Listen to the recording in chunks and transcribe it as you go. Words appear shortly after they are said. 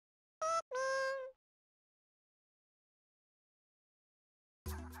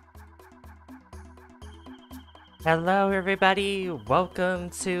Hello everybody, welcome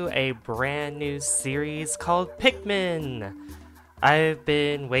to a brand new series called Pikmin! I've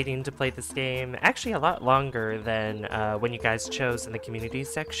been waiting to play this game actually a lot longer than when you guys chose in the community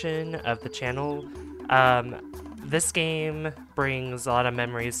section of the channel. This game brings a lot of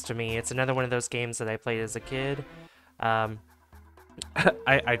memories to me. It's another one of those games that I played as a kid. Um,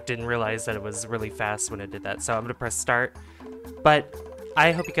 I didn't realize that it was really fast when I did that, so I'm gonna press start. But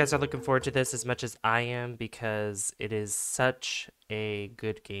I hope you guys are looking forward to this as much as I am because it is such a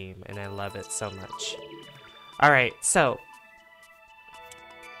good game and I love it so much. Alright, so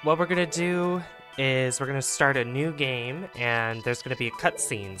what we're gonna do is we're gonna start a new game and there's gonna be a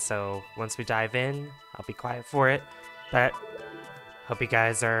cutscene, so once we dive in, I'll be quiet for it. But hope you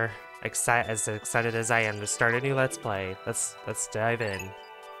guys are as excited as I am to start a new Let's Play. Let's dive in.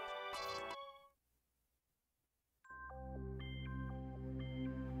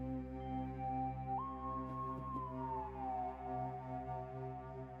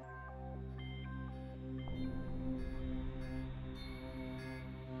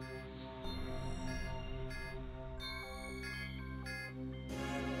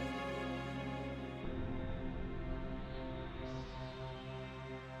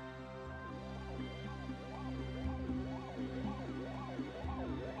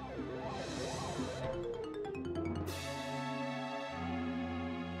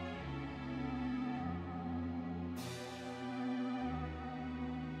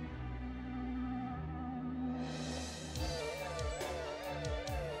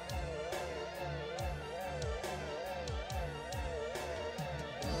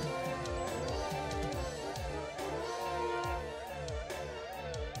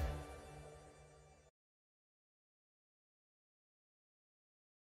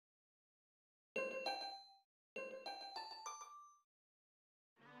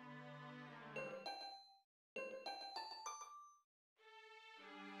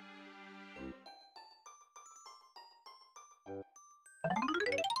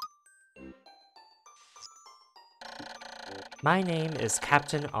 My name is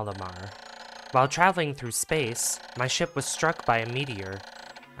Captain Olimar. While traveling through space, my ship was struck by a meteor.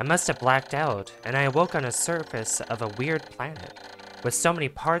 I must have blacked out, and I awoke on the surface of a weird planet. With so many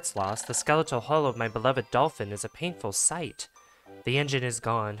parts lost, the skeletal hull of my beloved dolphin is a painful sight. The engine is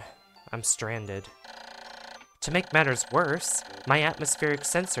gone. I'm stranded. To make matters worse, my atmospheric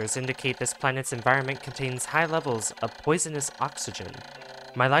sensors indicate this planet's environment contains high levels of poisonous oxygen.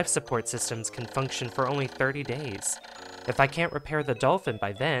 My life support systems can function for only 30 days. If I can't repair the dolphin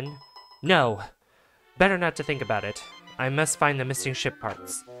by then... No! Better not to think about it. I must find the missing ship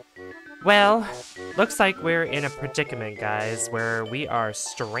parts. Well, looks like we're in a predicament, guys, where we are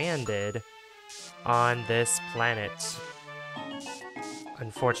stranded on this planet.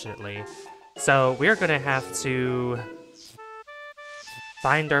 Unfortunately. So we're gonna have to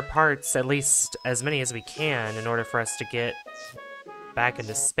find our parts, at least as many as we can, in order for us to get back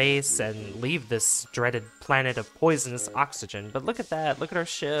into space and leave this dreaded planet of poisonous oxygen. But look at that, look at our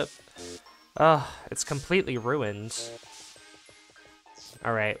ship. Oh, it's completely ruined.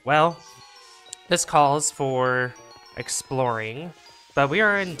 Alright, well, this calls for exploring, but we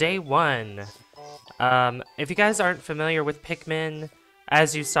are in day 1. If you guys aren't familiar with Pikmin,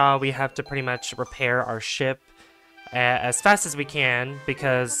 as you saw, we have to pretty much repair our ship as fast as we can,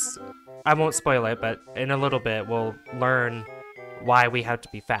 because I won't spoil it, but in a little bit we'll learn why we have to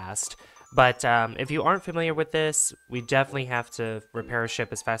be fast. But if you aren't familiar with this, we definitely have to repair our ship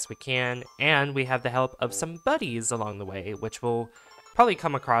as fast as we can, and we have the help of some buddies along the way, which we'll probably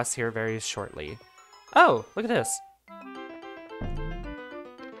come across here very shortly. Oh, look at this.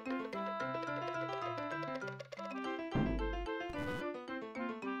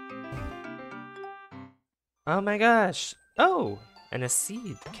 Oh my gosh. Oh, and a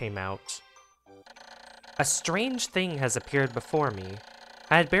seed came out. A strange thing has appeared before me.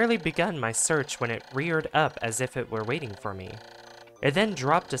 I had barely begun my search when it reared up as if it were waiting for me. It then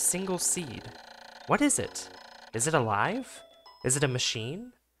dropped a single seed. What is it? Is it alive? Is it a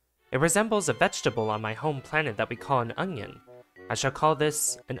machine? It resembles a vegetable on my home planet that we call an onion. I shall call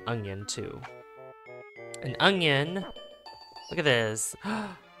this an onion too. An onion? Look at this.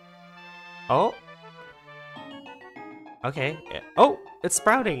 Oh. Okay. Oh, it's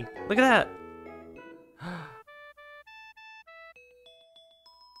sprouting. Look at that.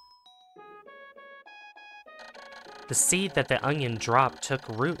 The seed that the onion dropped took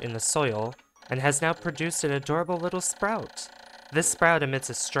root in the soil and has now produced an adorable little sprout. This sprout emits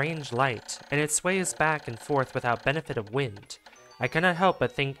a strange light, and it sways back and forth without benefit of wind. I cannot help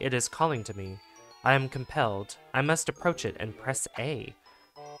but think it is calling to me. I am compelled. I must approach it and press A.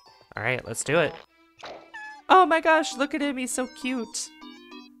 Alright, let's do it. Oh my gosh, look at him, he's so cute.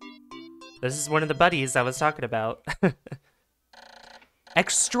 This is one of the buddies I was talking about.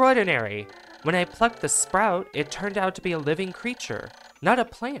 Extraordinary! When I plucked the sprout, it turned out to be a living creature, not a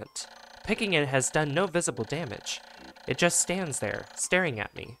plant. Picking it has done no visible damage. It just stands there, staring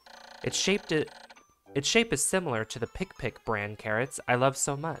at me. Its shape is similar to the Pick brand carrots I love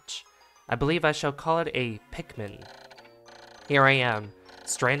so much. I believe I shall call it a Pikmin. Here I am,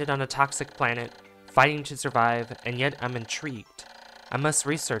 stranded on a toxic planet, fighting to survive, and yet I'm intrigued. I must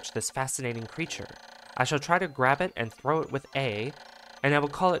research this fascinating creature. I shall try to grab it and throw it with A, and I will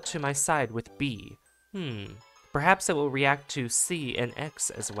call it to my side with B. Perhaps it will react to C and X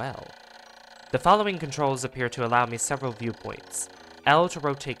as well. The following controls appear to allow me several viewpoints. L to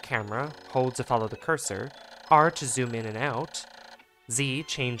rotate camera, hold to follow the cursor, R to zoom in and out, Z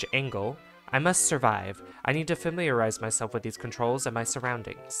change angle. I must survive. I need to familiarize myself with these controls and my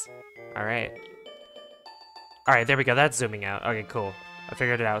surroundings. Alright. Alright, there we go, that's zooming out. Okay, cool. I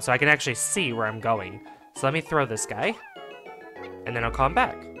figured it out, so I can actually see where I'm going. So let me throw this guy, and then I'll call him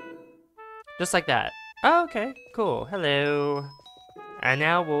back. Just like that. Oh, okay, cool, hello. And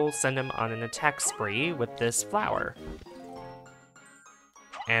now we'll send him on an attack spree with this flower.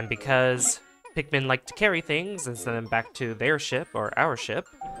 And because Pikmin like to carry things and send them back to their ship, or our ship.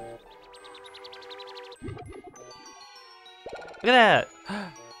 Look at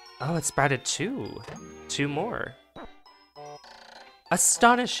that! Oh, it sprouted two. Two more.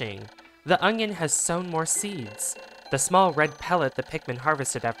 Astonishing! The onion has sown more seeds. The small red pellet the Pikmin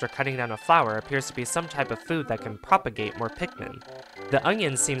harvested after cutting down a flower appears to be some type of food that can propagate more Pikmin. The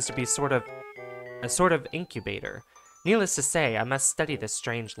onion seems to be a sort of incubator. Needless to say, I must study this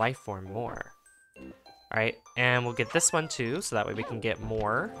strange life form more. Alright, and we'll get this one too, so that way we can get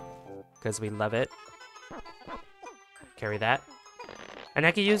more, because we love it. Carry that. And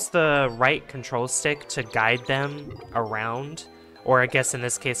I can use the right control stick to guide them around. Or I guess in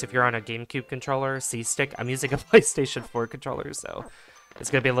this case, if you're on a GameCube controller, C-stick. I'm using a PlayStation 4 controller, so it's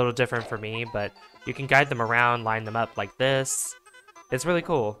going to be a little different for me. But you can guide them around, line them up like this. It's really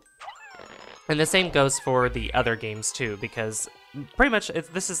cool. And the same goes for the other games too, because pretty much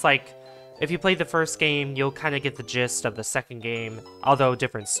this is like, if you played the first game, you'll kind of get the gist of the second game. Although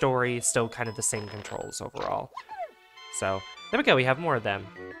different story, still kind of the same controls overall. So there we go, we have more of them.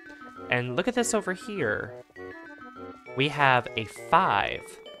 And look at this over here. We have a 5,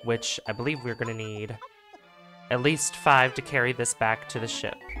 which I believe we're going to need at least 5 to carry this back to the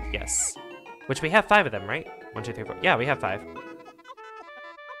ship. Yes. Which we have 5 of them, right? 1, 2, 3, 4. Yeah, we have 5.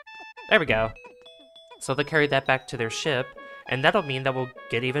 There we go. So they'll carry that back to their ship, and that'll mean that we'll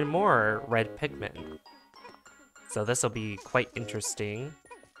get even more red Pikmin. So this will be quite interesting.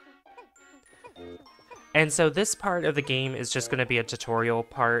 And so this part of the game is just going to be a tutorial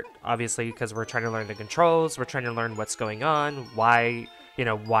part, obviously, because we're trying to learn the controls, we're trying to learn what's going on, why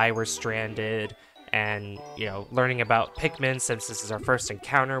we're stranded, and, learning about Pikmin since this is our first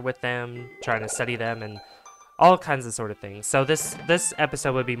encounter with them, trying to study them, and all kinds of sort of things. So this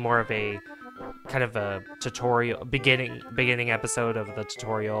episode would be more of a kind of a tutorial, beginning episode of the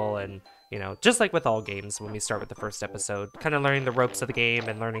tutorial, and, just like with all games when we start with the first episode, kind of learning the ropes of the game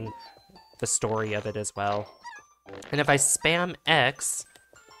and learning the story of it as well. And if I spam X,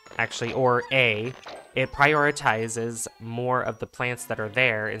 actually, or A, it prioritizes more of the plants that are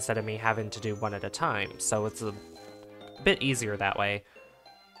there instead of me having to do one at a time. So it's a bit easier that way.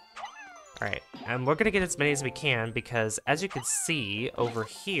 Alright, and we're gonna get as many as we can because as you can see over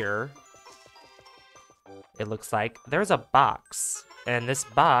here, it looks like there's a box. And this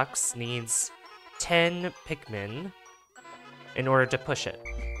box needs 10 Pikmin in order to push it.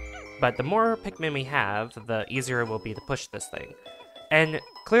 But the more Pikmin we have, the easier it will be to push this thing. And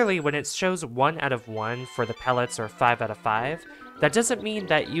clearly, when it shows 1 out of 1 for the pellets or 5 out of 5, that doesn't mean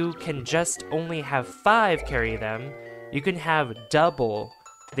that you can just only have 5 carry them. You can have double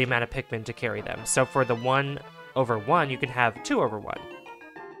the amount of Pikmin to carry them. So for the 1 over 1, you can have 2 over 1.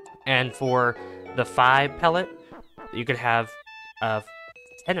 And for the 5 pellet, you could have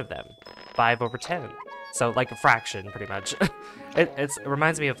 10 of them. 5 over 10. So like a fraction, pretty much. It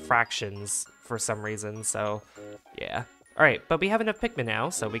reminds me of fractions for some reason, so yeah. Alright, but we have enough Pikmin now,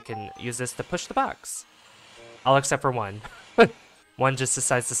 so we can use this to push the box. All except for one. One just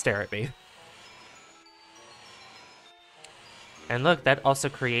decides to stare at me. And look, that also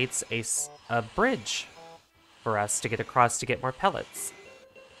creates a bridge for us to get across to get more pellets.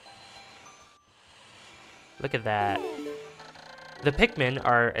 Look at that. The Pikmin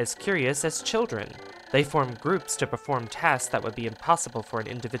are as curious as children. They form groups to perform tasks that would be impossible for an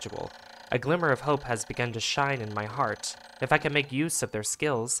individual. A glimmer of hope has begun to shine in my heart. If I can make use of their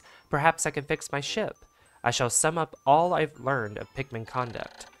skills, perhaps I can fix my ship. I shall sum up all I've learned of Pikmin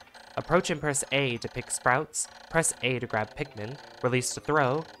conduct. Approach and press A to pick sprouts, press A to grab Pikmin, release to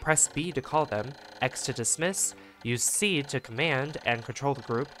throw, press B to call them, X to dismiss, use C to command and control the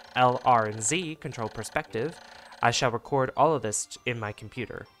group, L, R, and Z control perspective. I shall record all of this in my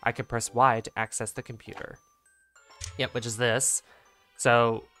computer. I can press Y to access the computer. Yep, which is this.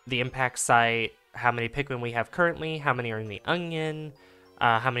 So the impact site, how many Pikmin we have currently, how many are in the onion,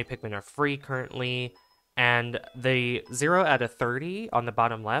 how many Pikmin are free currently, and the 0 out of 30 on the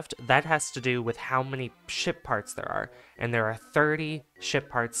bottom left, that has to do with how many ship parts there are. And there are 30 ship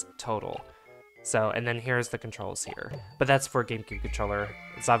parts total. So, and then here's the controls here. But that's for GameCube controller.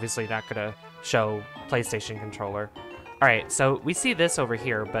 It's obviously not gonna show PlayStation controller. Alright, so we see this over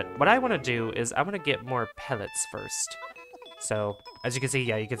here, but what I want to do is I want to get more pellets first. So, as you can see,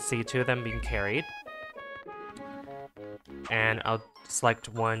 yeah, you can see 2 of them being carried. And I'll select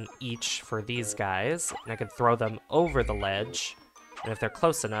 1 each for these guys, and I can throw them over the ledge. And if they're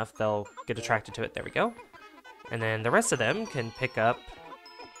close enough, they'll get attracted to it. There we go. And then the rest of them can pick up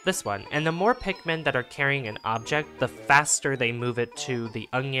this one. And the more Pikmin that are carrying an object, the faster they move it to the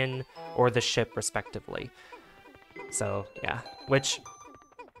onion or the ship, respectively. So, yeah. Which,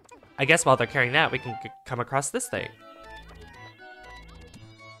 I guess while they're carrying that, we can come across this thing.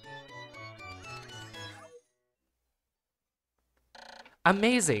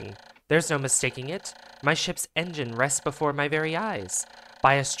 Amazing! There's no mistaking it. My ship's engine rests before my very eyes.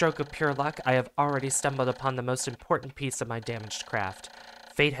 By a stroke of pure luck, I have already stumbled upon the most important piece of my damaged craft.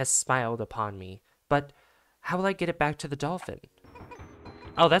 Fate has smiled upon me. But how will I get it back to the dolphin?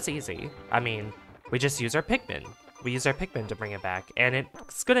 Oh, that's easy. I mean, we just use our Pikmin. We use our Pikmin to bring it back, and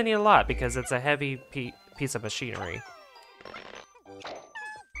it's gonna need a lot because it's a heavy piece of machinery.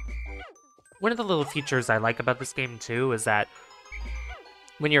 One of the little features I like about this game, too, is that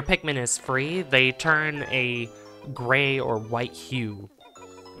when your Pikmin is free, they turn a gray or white hue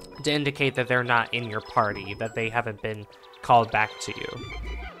to indicate that they're not in your party, that they haven't been called back to you.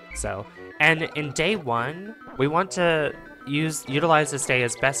 So, and in day 1, we want to utilize this day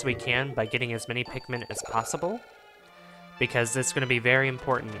as best we can by getting as many Pikmin as possible, because it's going to be very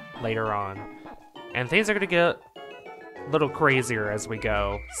important later on. And things are going to get a little crazier as we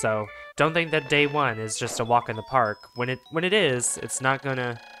go, so don't think that day 1 is just a walk in the park. When it is, it's not going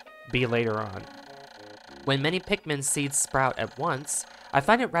to be later on. When many Pikmin seeds sprout at once, I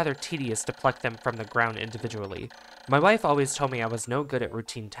find it rather tedious to pluck them from the ground individually. My wife always told me I was no good at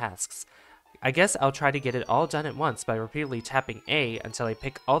routine tasks. I guess I'll try to get it all done at once by repeatedly tapping A until I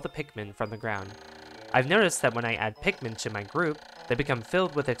pick all the Pikmin from the ground. I've noticed that when I add Pikmin to my group, they become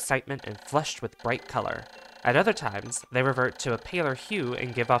filled with excitement and flushed with bright color. At other times, they revert to a paler hue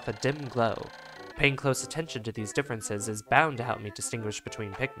and give off a dim glow. Paying close attention to these differences is bound to help me distinguish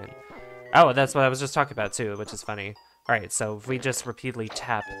between Pikmin. Oh, that's what I was just talking about too, which is funny. Alright, so if we just repeatedly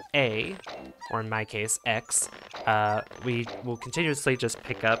tap A, or in my case, X, we will continuously just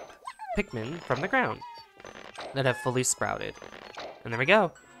pick up Pikmin from the ground that have fully sprouted. And there we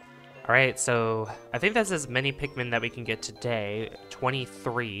go. Alright, so I think that's as many Pikmin that we can get today.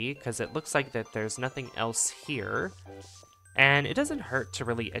 23, because it looks like that there's nothing else here. And it doesn't hurt to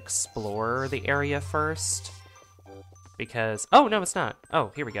really explore the area first. Because, oh, no, it's not.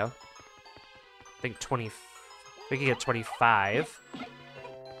 Oh, here we go. I think 20, we can get 25.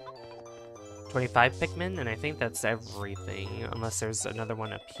 25 Pikmin, and I think that's everything, unless there's another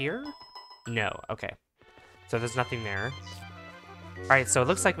one up here? No, okay. So there's nothing there. Alright, so it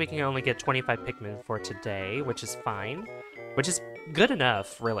looks like we can only get 25 Pikmin for today, which is fine. Which is good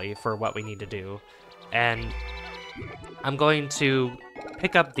enough, really, for what we need to do. And I'm going to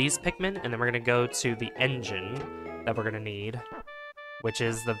pick up these Pikmin, and then we're going to go to the engine that we're going to need, which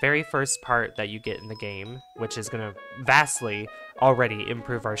is the very first part that you get in the game, which is going to vastly already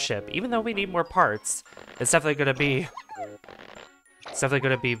improve our ship. Even though we need more parts, it's definitely going to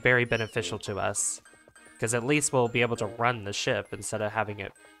be very beneficial to us. Because at least we'll be able to run the ship instead of having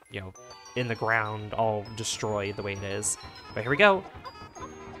it, you know, in the ground, all destroyed the way it is. But here we go.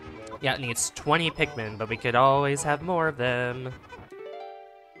 Yeah, it needs 20 Pikmin, but we could always have more of them.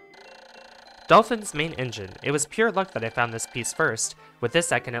 Dolphin's main engine. It was pure luck that I found this piece first. With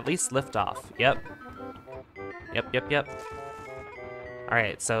this, I can at least lift off. Yep. Yep.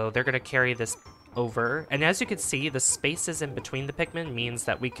 Alright, so they're gonna carry this over, and as you can see, the spaces in between the Pikmin means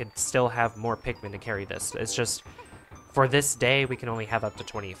that we could still have more Pikmin to carry this. It's just, for this day, we can only have up to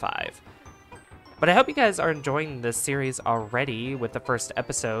 25. But I hope you guys are enjoying this series already with the first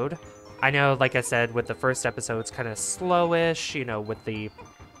episode. I know, like I said, with the first episode, it's kind of slowish, you know, with the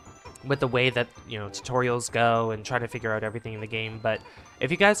with the way that, tutorials go and trying to figure out everything in the game. But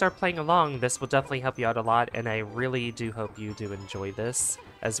if you guys are playing along, this will definitely help you out a lot, and I really do hope you do enjoy this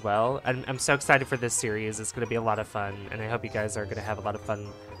as well. I'm so excited for this series. It's going to be a lot of fun, and I hope you guys are going to have a lot of fun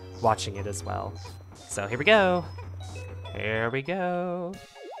watching it as well. So here we go. Here we go.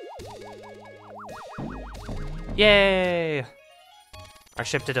 Yay! Our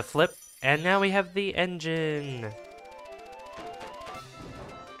ship did a flip, and now we have the engine.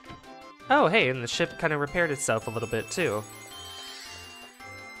 Oh, hey, and the ship kind of repaired itself a little bit, too.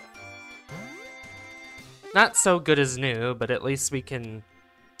 Not so good as new, but at least we can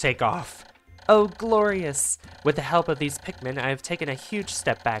take off. Oh, glorious! With the help of these Pikmin, I have taken a huge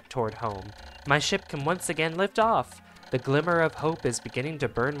step back toward home. My ship can once again lift off. The glimmer of hope is beginning to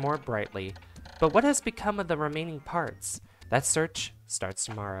burn more brightly. But what has become of the remaining parts? That search starts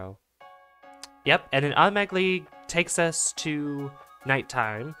tomorrow. Yep, and it automatically takes us to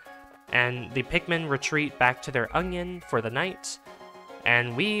nighttime, and the Pikmin retreat back to their onion for the night,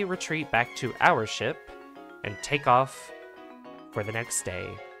 and we retreat back to our ship and take off for the next day.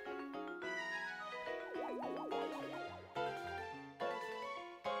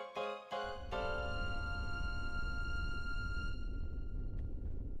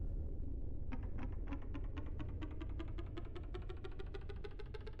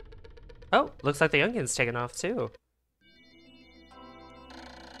 Oh, looks like the onion's taken off too.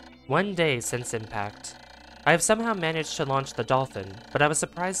 One day since impact. I have somehow managed to launch the dolphin, but I was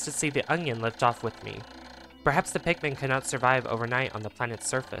surprised to see the onion lift off with me. Perhaps the Pikmin cannot survive overnight on the planet's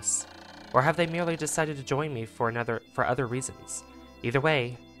surface. Or have they merely decided to join me for other reasons? Either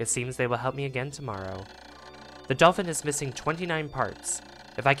way, it seems they will help me again tomorrow. The dolphin is missing 29 parts.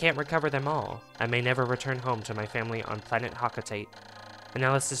 If I can't recover them all, I may never return home to my family on planet Hakatate.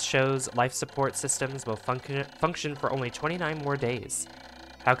 Analysis shows life support systems will function for only 29 more days.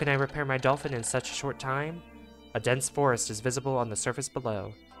 How can I repair my dolphin in such a short time? A dense forest is visible on the surface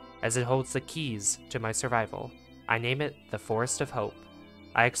below, as it holds the keys to my survival. I name it the Forest of Hope.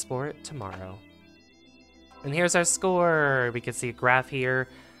 I explore it tomorrow. And here's our score. We can see a graph here.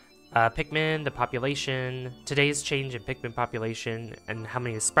 Pikmin, the population, today's change in Pikmin population, and how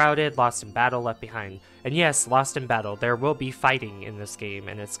many sprouted, lost in battle, left behind. And yes, lost in battle. There will be fighting in this game,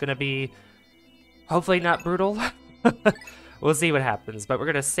 and it's gonna be hopefully not brutal. We'll see what happens, but we're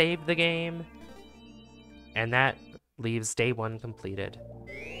gonna save the game, and that leaves day 1 completed.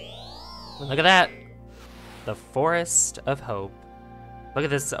 Look at that! The Forest of Hope. Look at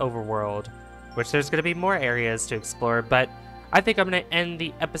this overworld, which there's gonna be more areas to explore, but I think I'm going to end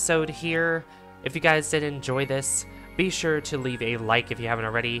the episode here. If you guys did enjoy this, be sure to leave a like if you haven't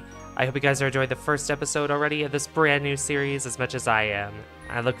already. I hope you guys are enjoying the first episode already of this brand new series as much as I am.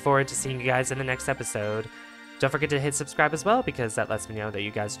 I look forward to seeing you guys in the next episode. Don't forget to hit subscribe as well, because that lets me know that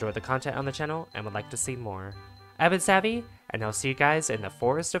you guys enjoy the content on the channel and would like to see more. I've been Savvy, and I'll see you guys in the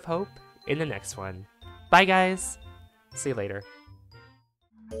Forest of Hope in the next one. Bye guys! See you later.